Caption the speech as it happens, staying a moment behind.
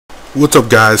What's up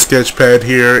guys, Sketchpad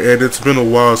here, and it's been a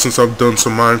while since I've done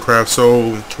some Minecraft,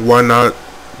 so why not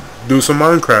do some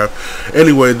Minecraft?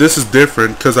 Anyway, this is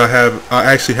different because I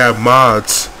actually have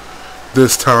mods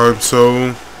this time,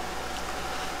 so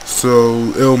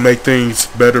it'll make things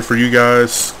better for you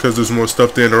guys because there's more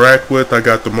stuff to interact with. I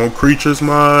got the Mo Creatures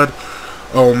mod,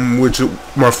 which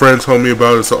my friend told me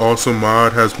about. It's an awesome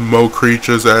mod, has Mo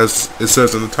Creatures as it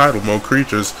says in the title, Mo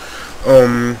Creatures.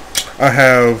 I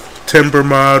have Timber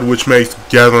mod, which makes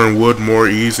gathering wood more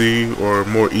easy or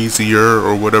more easier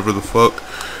or whatever the fuck.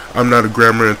 I'm not a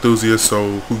grammar enthusiast,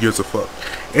 so who gives a fuck.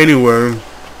 Anyway,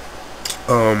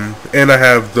 and I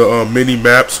have the mini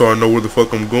map, so I know where the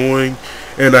fuck I'm going,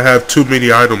 and I have too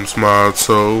many items mod,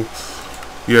 so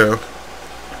yeah.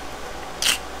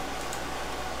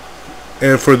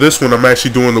 And for this one, I'm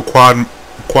actually doing the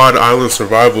quad island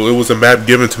survival. It was a map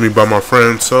given to me by my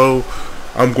friend, so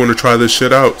I'm going to try this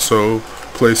shit out. So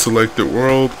play selected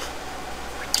world,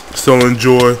 so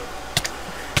enjoy.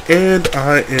 And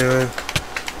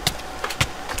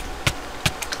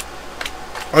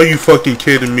are you fucking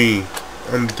kidding me?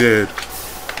 I'm dead.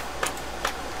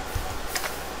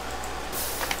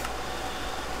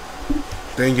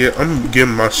 Dang it, I'm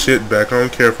getting my shit back. I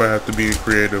don't care if I have to be in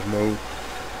creative mode.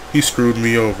 He screwed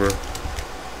me over.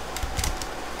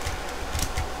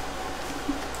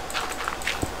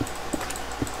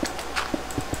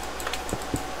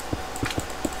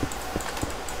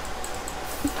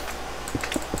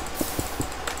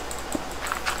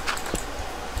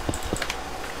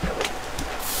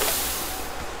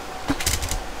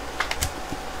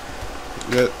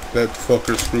 That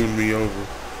fucker screwed me over.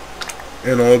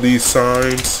 And all these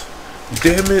signs.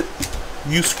 Damn it.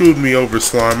 You screwed me over,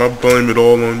 slime. I blame it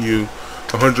all on you.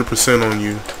 100% on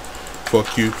you.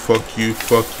 Fuck you, fuck you,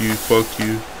 fuck you, fuck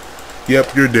you.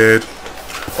 Yep, you're dead.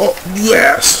 Oh,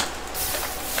 yes!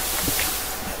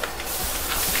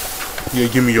 Yeah,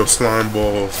 give me your slime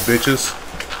balls, bitches.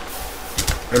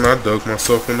 And I dug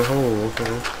myself in the hole,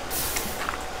 okay.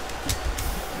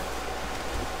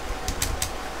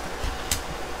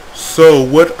 So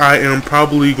what I am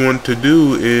probably going to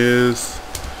do is,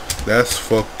 that's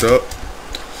fucked up.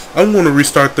 I'm going to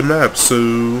restart the map.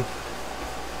 So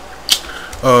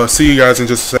see you guys in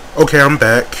just a sec. Okay, I'm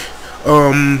back.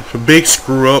 Big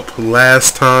screw up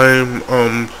last time.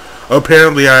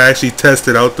 Apparently I actually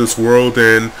tested out this world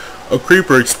and a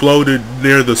creeper exploded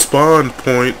near the spawn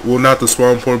point. Well, not the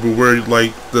spawn point, but where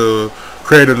like the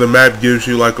creator of the map gives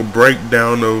you like a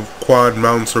breakdown of quad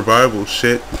mountain survival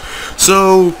shit.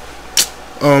 So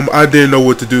I didn't know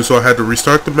what to do, so I had to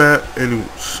restart the map. And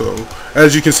so,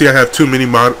 as you can see, I have too many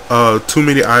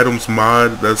items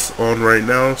mod that's on right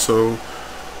now. So,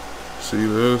 see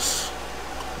this.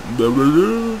 Let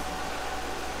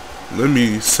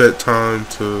me set time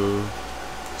to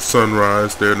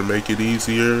sunrise there to make it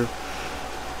easier.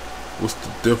 What's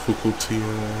the difficulty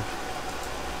on?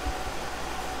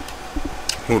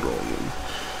 Hold on.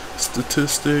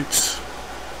 Statistics.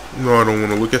 No, I don't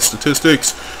want to look at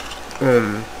statistics.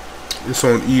 It's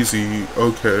on easy.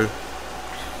 Okay.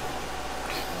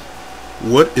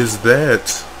 What is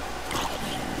that?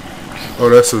 Oh,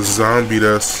 that's a zombie.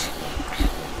 That's...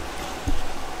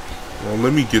 Well,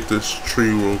 let me get this tree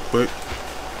real quick.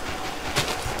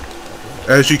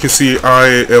 As you can see,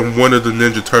 I am one of the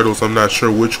Ninja Turtles. I'm not sure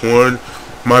which one.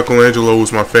 Michelangelo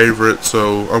was my favorite,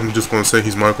 so I'm just going to say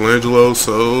he's Michelangelo.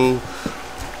 So,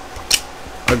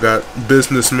 I got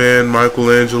Businessman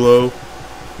Michelangelo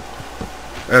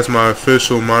as my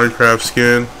official Minecraft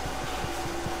skin.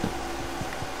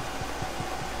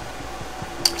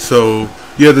 So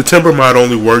yeah, the timber mod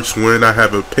only works when I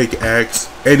have a pickaxe,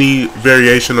 any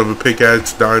variation of a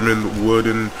pickaxe, diamond,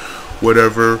 wooden,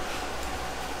 whatever.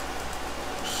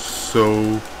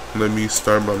 So let me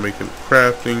start by making a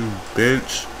crafting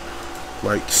bench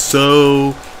like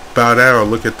so. Bow down,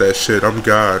 look at that shit. I'm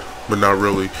God, but not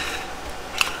really.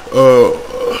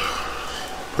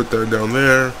 Put that down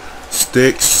there.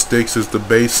 Sticks is the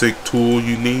basic tool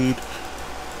you need.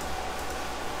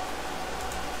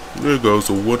 There goes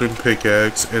a wooden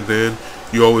pickaxe, and then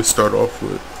you always start off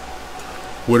with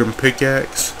wooden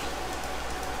pickaxe,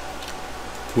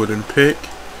 wooden pick,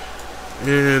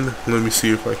 and let me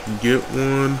see if I can get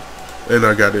one. And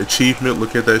I got an achievement.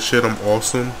 Look at that shit. I'm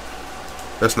awesome.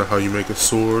 That's not how you make a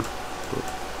sword, but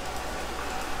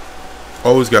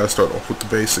always gotta start off with the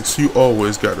basics. You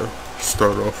always gotta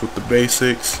start off with the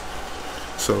basics.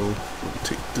 So let me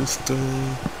take this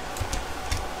down.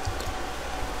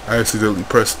 I accidentally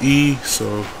pressed E,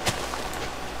 so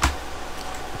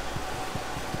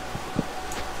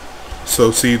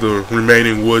see, the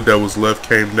remaining wood that was left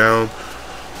came down.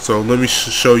 So let me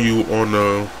show you on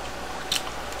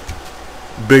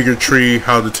bigger tree,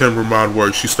 how the timber mod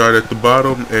works. You start at the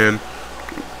bottom and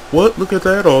what? Look at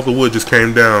that. All the wood just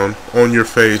came down on your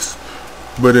face,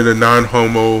 but in a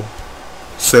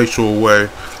non-homosexual way.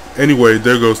 Anyway,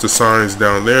 there goes the signs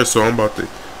down there. So I'm about to...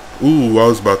 Ooh, I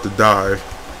was about to die.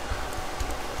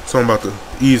 So I'm about to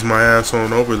ease my ass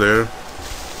on over there.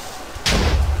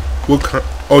 What kind?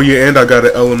 Oh yeah, and I got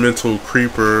an elemental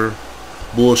creeper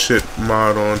bullshit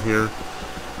mod on here.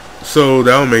 So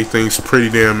that'll make things pretty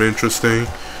damn interesting.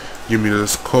 Give me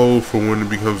this code for when it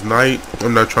becomes night.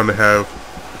 I'm not trying to have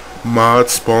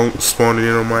mods spawning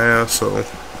in on my ass, so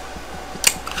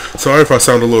sorry if I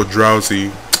sound a little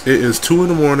drowsy. It is 2 in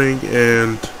the morning,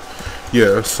 and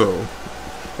yeah, so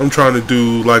I'm trying to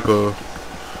do like a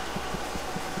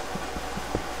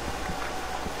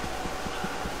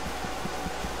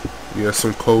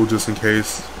some code just in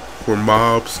case for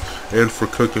mobs and for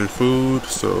cooking food.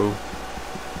 So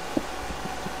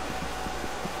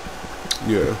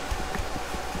yeah,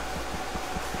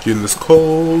 getting this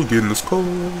coal,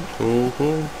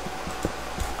 coal.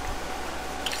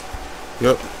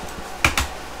 Yep.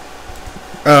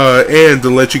 And to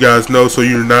let you guys know, so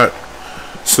you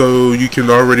can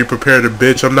already prepare to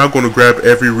bitch, I'm not going to grab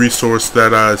every resource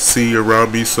that I see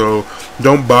around me, so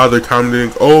don't bother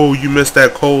commenting, oh, you missed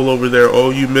that coal over there,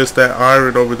 oh, you missed that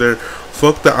iron over there.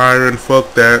 Fuck the iron,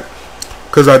 fuck that,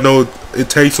 because I know it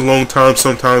takes a long time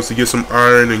sometimes to get some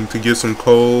iron and to get some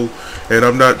coal, and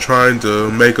I'm not trying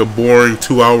to make a boring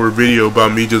 2-hour video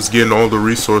about me just getting all the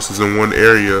resources in one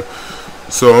area.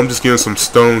 So I'm just getting some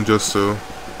stone just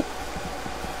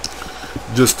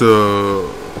to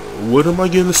what am I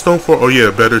getting the stone for? Oh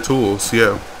yeah, better tools.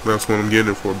 Yeah, that's what I'm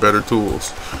getting it for, better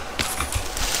tools.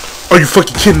 Are you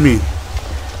fucking kidding me?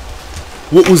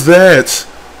 What was that?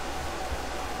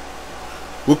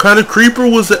 What kind of creeper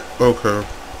was that? Okay.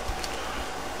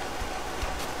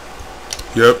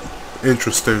 Yep.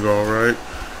 Interesting, alright.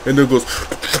 And there goes,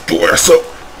 your ass up.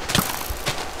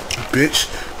 Bitch.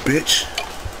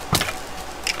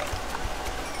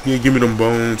 Yeah, give me them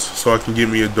bones so I can get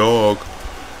me a dog.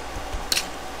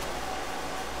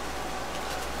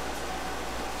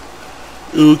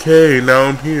 Okay, now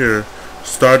I'm here.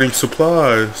 Starting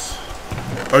supplies.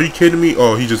 Are you kidding me?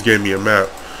 Oh, he just gave me a map.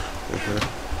 Okay.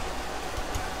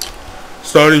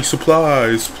 Starting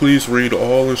supplies. Please read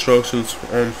all instructions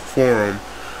on forum.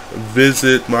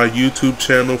 Visit my YouTube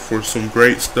channel for some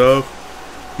great stuff.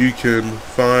 You can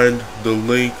find the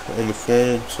link on the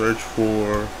forum. Search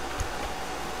for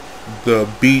the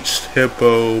beached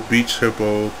hippo.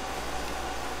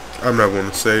 I'm not going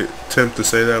to attempt to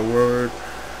say that word.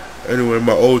 Anyway,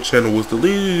 my old channel was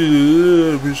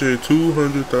deleted. Appreciate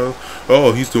 200,000.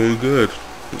 Oh, he's doing good.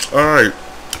 Alright.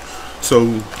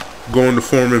 So, go on the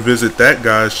forum and visit that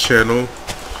guy's channel.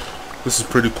 This is a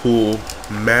pretty cool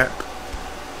map,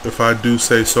 if I do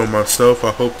say so myself.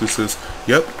 I hope this is...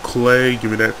 Yep, clay.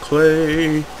 Give me that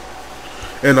clay.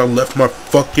 And I left my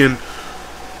fucking...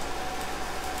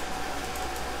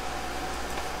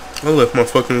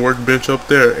 workbench up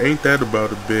there. Ain't that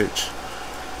about a bitch?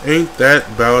 Ain't that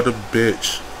about a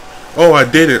bitch? Oh, I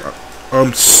did it.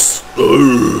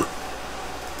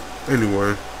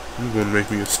 Anyway, I'm gonna make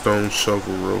me a stone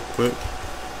shovel real quick.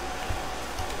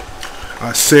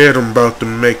 I said I'm about to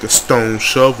make a stone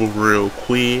shovel real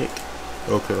quick.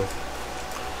 Okay.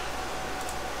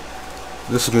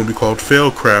 This is gonna be called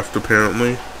Failcraft,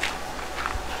 apparently.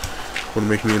 Gonna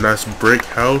make me a nice brick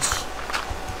house.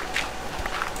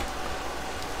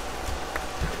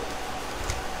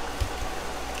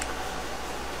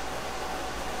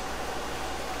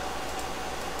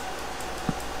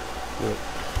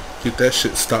 Get that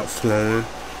shit stopped flowing.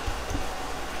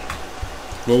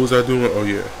 What was I doing? Oh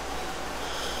yeah.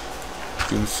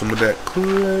 Getting some of that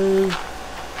clay.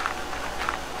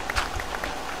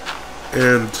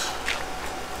 And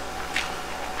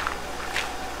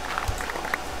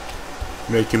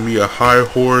making me a high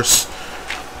horse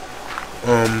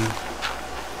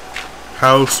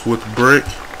house with brick.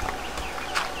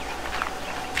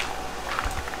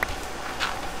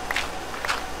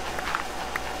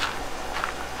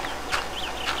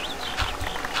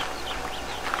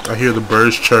 I hear the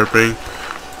birds chirping.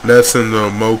 That's in the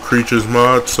Mo Creatures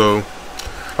mod, so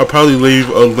I'll probably leave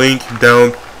a link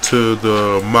down to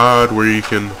the mod where you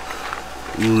can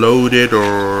load it,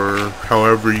 or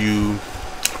however you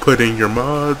put in your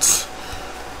mods.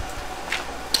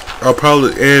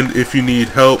 And if you need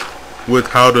help with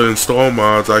how to install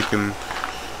mods, I can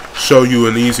show you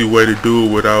an easy way to do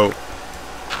it without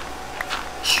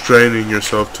straining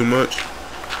yourself too much.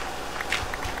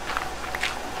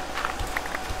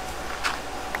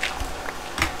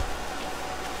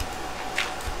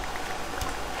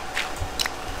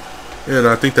 And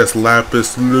I think that's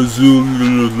lapis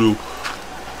lazuli.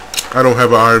 I don't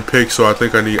have an iron pick, so I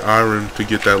think I need iron to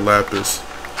get that lapis.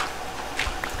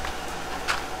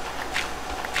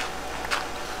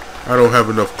 I don't have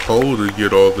enough coal to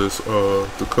get all this,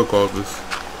 to cook all this.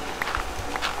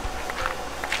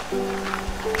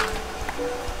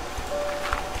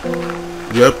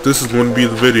 Yep, this is going to be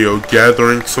the video,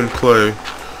 gathering some clay.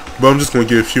 But I'm just going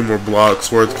to get a few more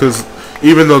blocks worth, because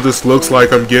even though this looks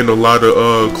like I'm getting a lot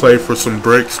of clay for some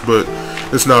bricks, but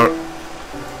it's not.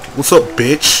 What's up,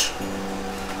 bitch?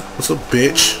 What's up,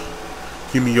 bitch?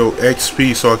 Give me your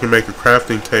XP so I can make a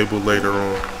crafting table later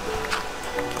on.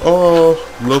 Oh,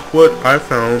 look what I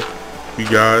found, you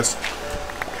guys.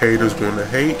 Haters gonna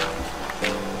hate.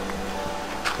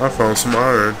 I found some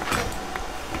iron.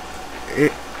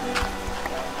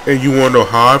 And you wanna know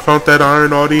how I found that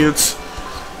iron, audience?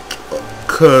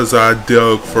 Cause I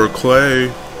dug for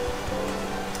clay.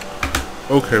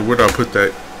 Okay, where'd I put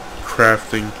that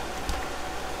crafting?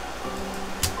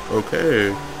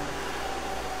 Okay.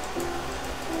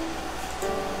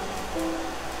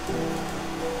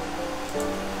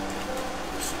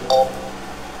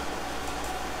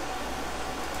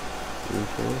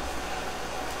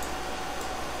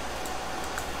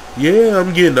 Yeah,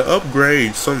 I'm getting the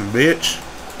upgrade, some bitch.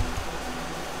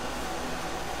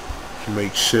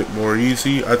 Make shit more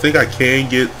easy. I think I can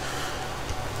get.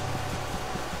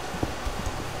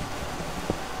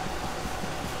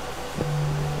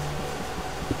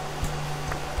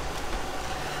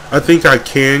 I think I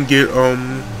can get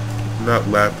not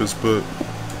lapis, but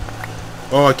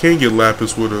oh, I can get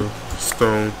lapis with a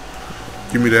stone.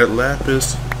 Give me that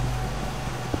lapis.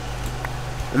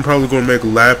 I'm probably gonna make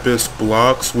lapis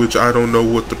blocks, which I don't know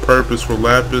what the purpose for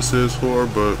lapis is for,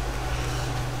 but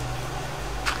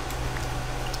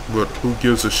who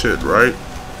gives a shit, right?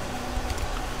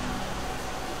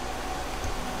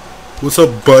 What's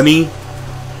up, bunny?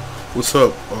 What's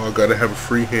up? Oh, I gotta have a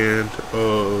free hand.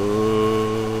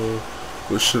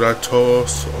 What should I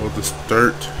toss? Oh, this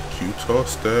dirt. Can you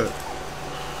toss that?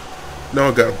 Now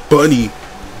I got bunny,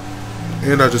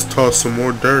 and I just tossed some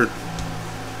more dirt.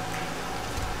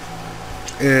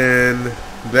 And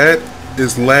that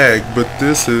is lag, but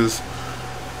this is,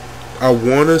 I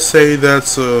want to say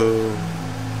that's a,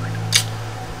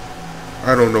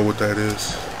 I don't know what that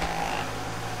is.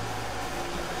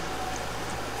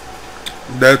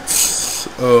 That's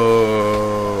I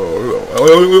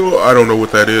don't know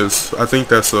what that is. I think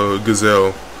that's a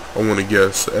gazelle. I want to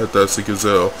guess that's a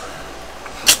gazelle.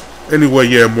 Anyway,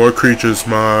 yeah, more creatures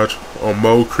mod, or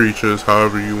mo creatures,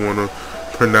 however you want to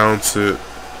pronounce it,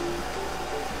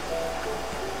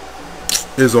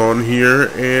 is on here,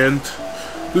 and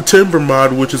the timber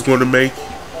mod, which is going to make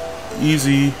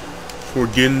easy for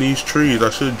getting these trees. I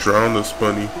should drown this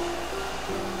bunny.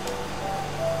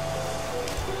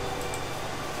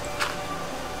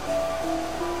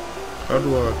 How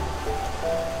do I?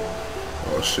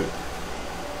 Oh shit.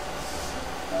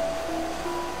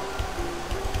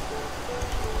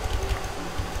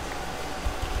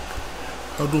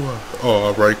 How do I? Oh,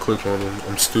 I right click on him.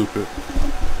 I'm stupid.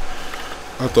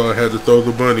 I thought I had to throw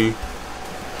the bunny.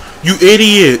 You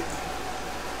idiot!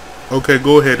 Okay,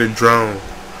 go ahead and drown.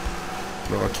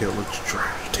 No, I can't let you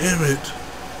drown. Damn it.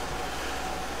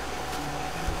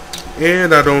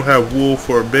 And I don't have wool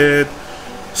for a bed,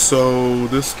 so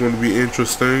this is going to be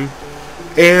interesting.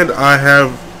 And I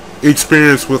have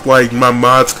experience with like my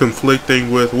mods conflicting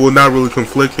with, well, not really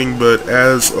conflicting, but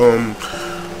as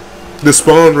the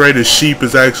spawn rate of sheep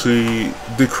is actually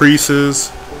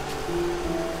decreases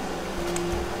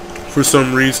for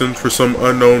some reason, for some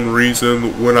unknown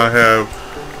reason, when I have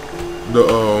the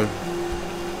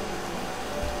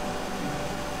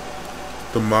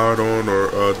mod on,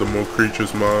 or the more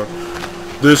creatures mod.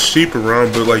 There's sheep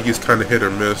around, but like it's kind of hit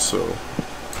or miss, so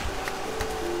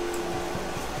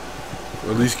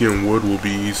at least getting wood will be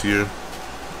easier.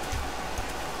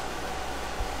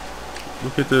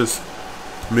 Look at this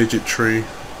midget tree.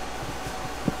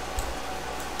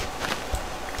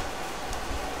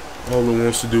 All it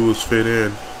wants to do is fit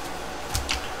in.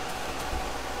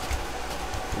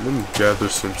 Let me gather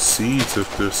some seeds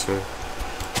if there's some.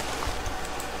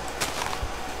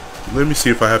 Let me see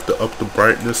if I have to up the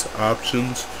brightness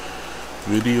options.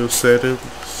 Video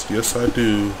settings. Yes, I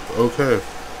do. Okay.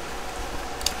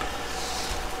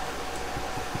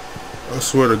 I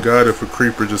swear to God, if a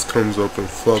creeper just comes up and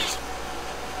fucks.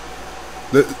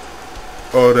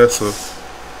 Oh, that's a.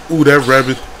 Ooh, that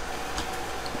rabbit.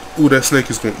 Ooh, that snake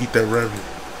is gonna eat that rabbit.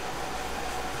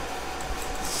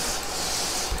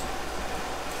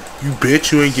 You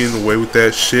bitch, you ain't getting away with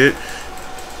that shit.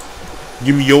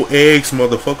 Give me your eggs,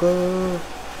 motherfucker.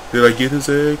 Did I get his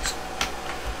eggs?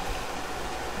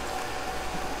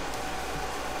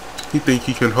 He think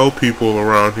he can help people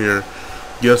around here.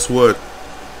 Guess what?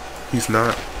 He's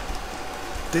not.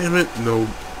 Damn it, no.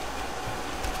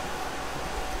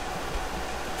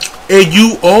 And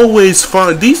you always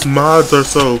find these mods are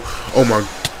so, oh my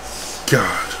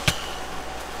god.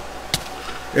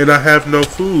 And I have no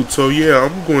food, so yeah,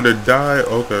 I'm going to die.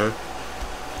 Okay.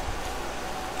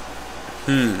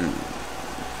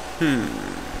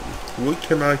 What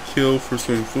can I kill for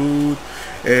some food?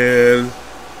 And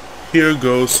here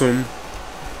goes some.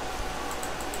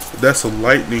 That's a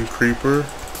lightning creeper.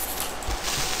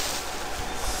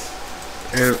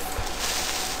 And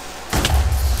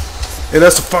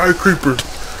that's a fire creeper.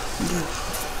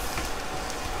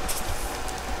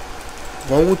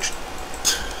 Why won't you?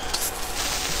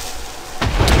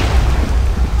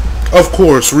 Of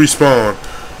course, respawn.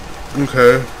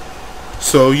 Okay.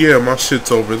 So yeah, my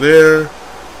shit's over there.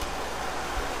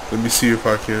 Let me see if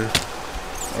I can.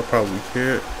 I probably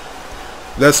can't.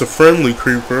 That's a friendly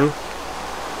creeper.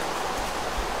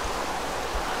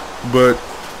 But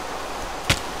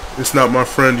it's not my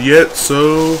friend yet,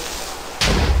 so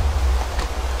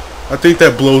I think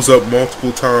that blows up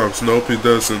multiple times. Nope, it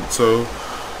doesn't. So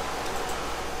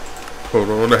hold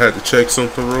on, I had to check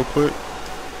something real quick.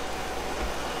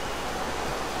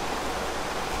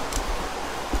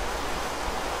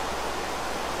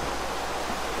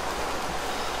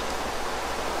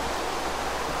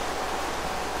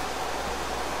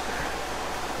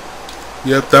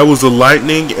 Yep, that was a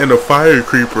lightning and a fire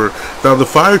creeper. Now the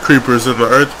fire creepers and the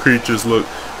earth creatures look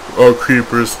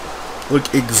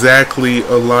exactly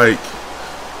alike.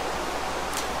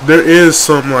 There is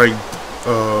some and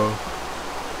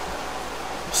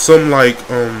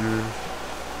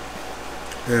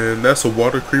that's a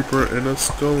water creeper and a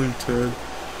skeleton.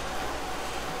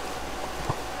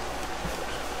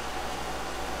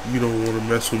 You don't want to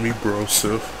mess with me, bro,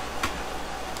 Sif.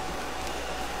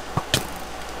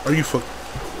 Are you fuck?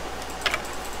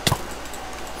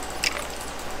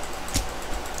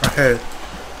 I had.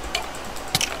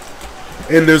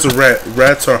 And there's a rat.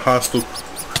 Rats are hostile.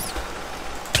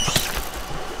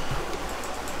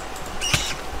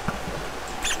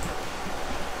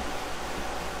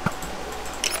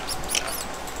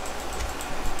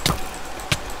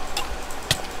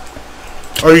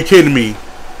 Are you kidding me?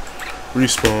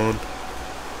 Respawn.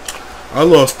 I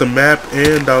lost the map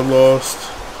and I lost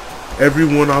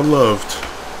everyone I loved.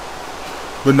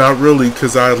 But not really,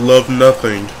 because I love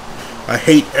nothing. I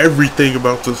hate everything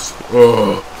about this.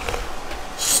 Oh,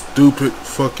 stupid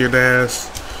fucking ass.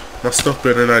 My stuff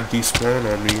better not despawn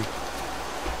on me.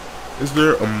 Is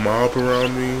there a mob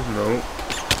around me? No.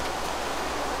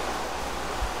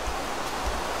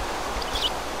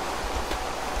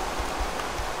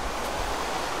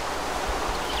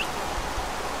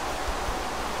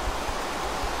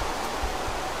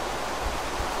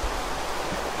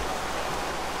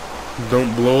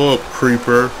 Don't blow up,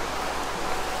 creeper.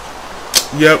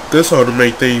 Yep, this ought to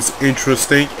make things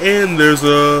interesting. And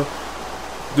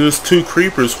there's two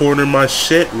creepers hoarding my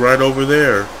shit right over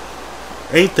there.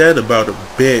 Ain't that about a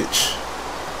bitch?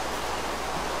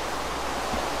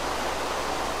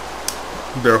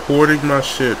 They're hoarding my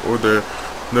shit, or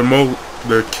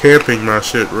they're camping my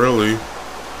shit, really.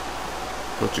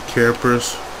 Bunch of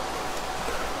campers.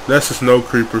 That's a snow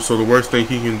creeper, so the worst thing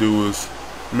he can do is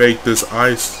make this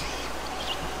ice.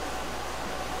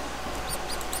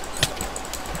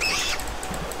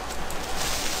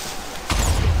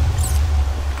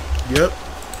 Yep.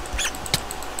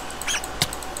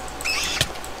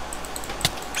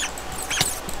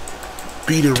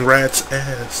 Beating rat's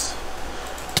ass.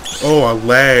 Oh, I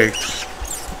lagged.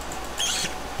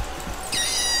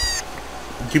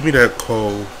 Give me that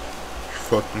coal. You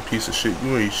fucking piece of shit.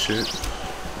 You ain't shit.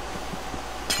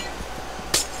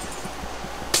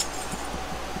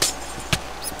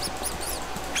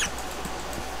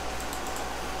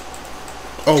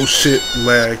 Oh shit,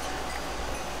 lag.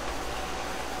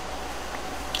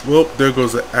 Well, there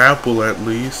goes an apple at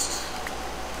least.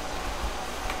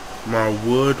 My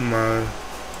wood,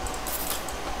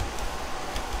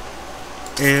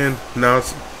 and now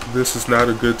this is not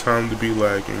a good time to be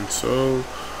lagging, so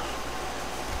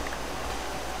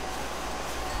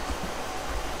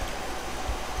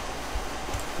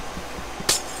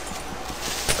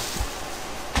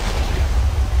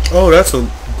oh, that's a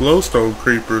glowstone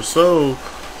creeper, so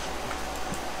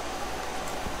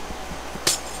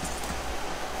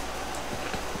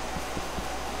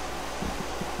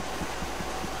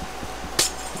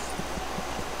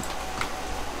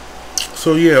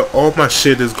yeah, all my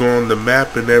shit is going on the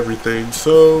map and everything,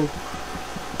 so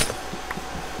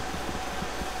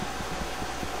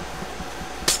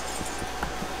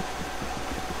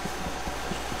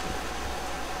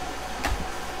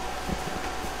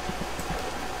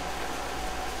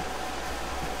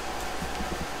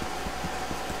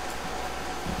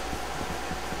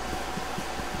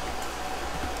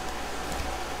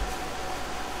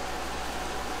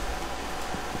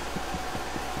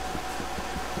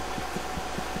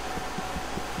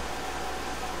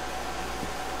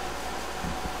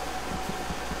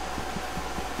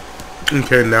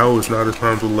Okay, now it's not a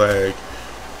time to lag.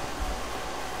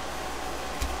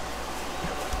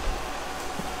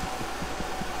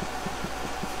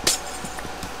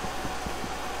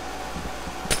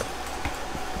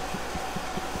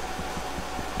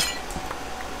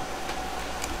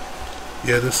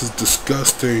 Yeah, this is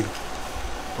disgusting.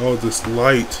 All this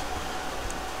light.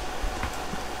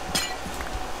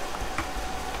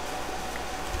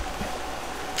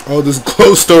 All this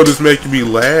glowstone is making me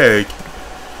lag.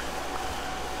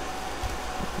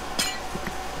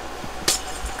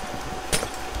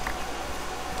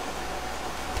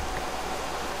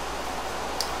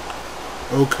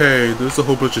 Okay, there's a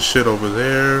whole bunch of shit over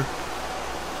there.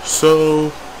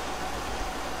 So,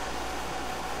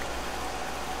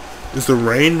 is the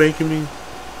rain making me?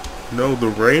 No, the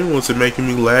rain wasn't making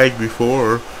me lag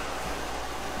before.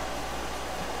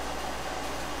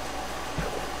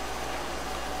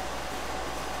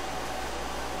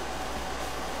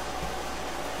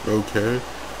 Okay.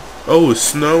 Oh, it's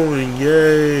snowing.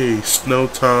 Yay. Snow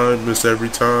time is every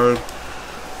time.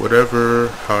 Whatever.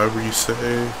 However you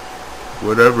say.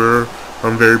 Whatever.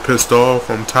 I'm very pissed off.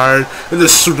 I'm tired. And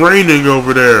it's raining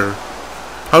over there.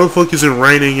 How the fuck is it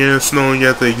raining and snowing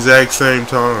at the exact same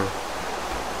time?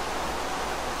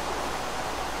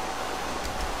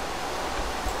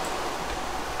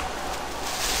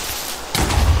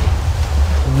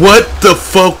 What the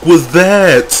fuck was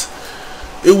that?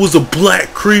 It was a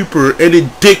black creeper and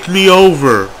it dicked me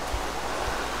over.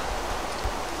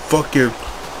 Fucking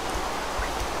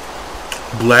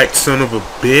black son of a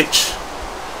bitch.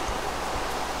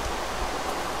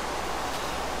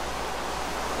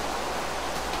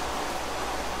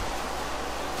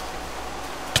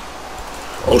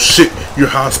 Oh shit, you're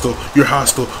hostile, you're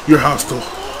hostile, you're hostile.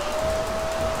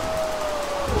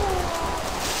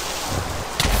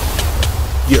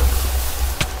 Yeah.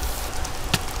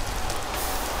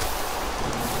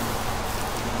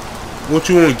 What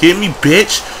you want to get me,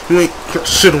 bitch? You ain't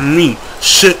shit on me.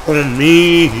 Shit on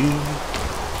me.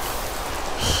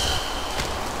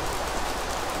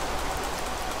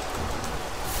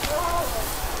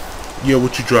 Yeah,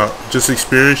 what you drop? Just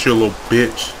experience, your little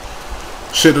bitch.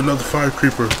 Shit, another fire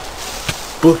creeper.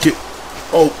 Book it.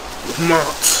 Oh,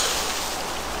 not.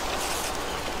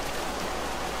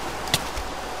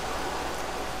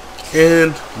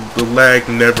 And the lag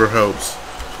never helps.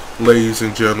 Ladies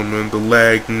and gentlemen, the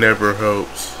lag never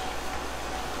helps.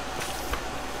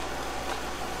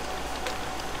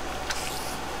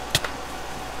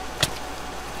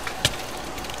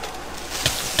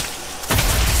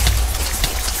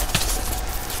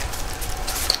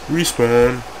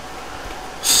 Respawn.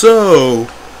 So,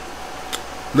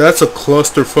 that's a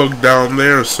clusterfuck down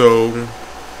there, so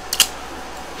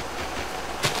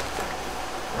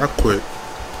I quit.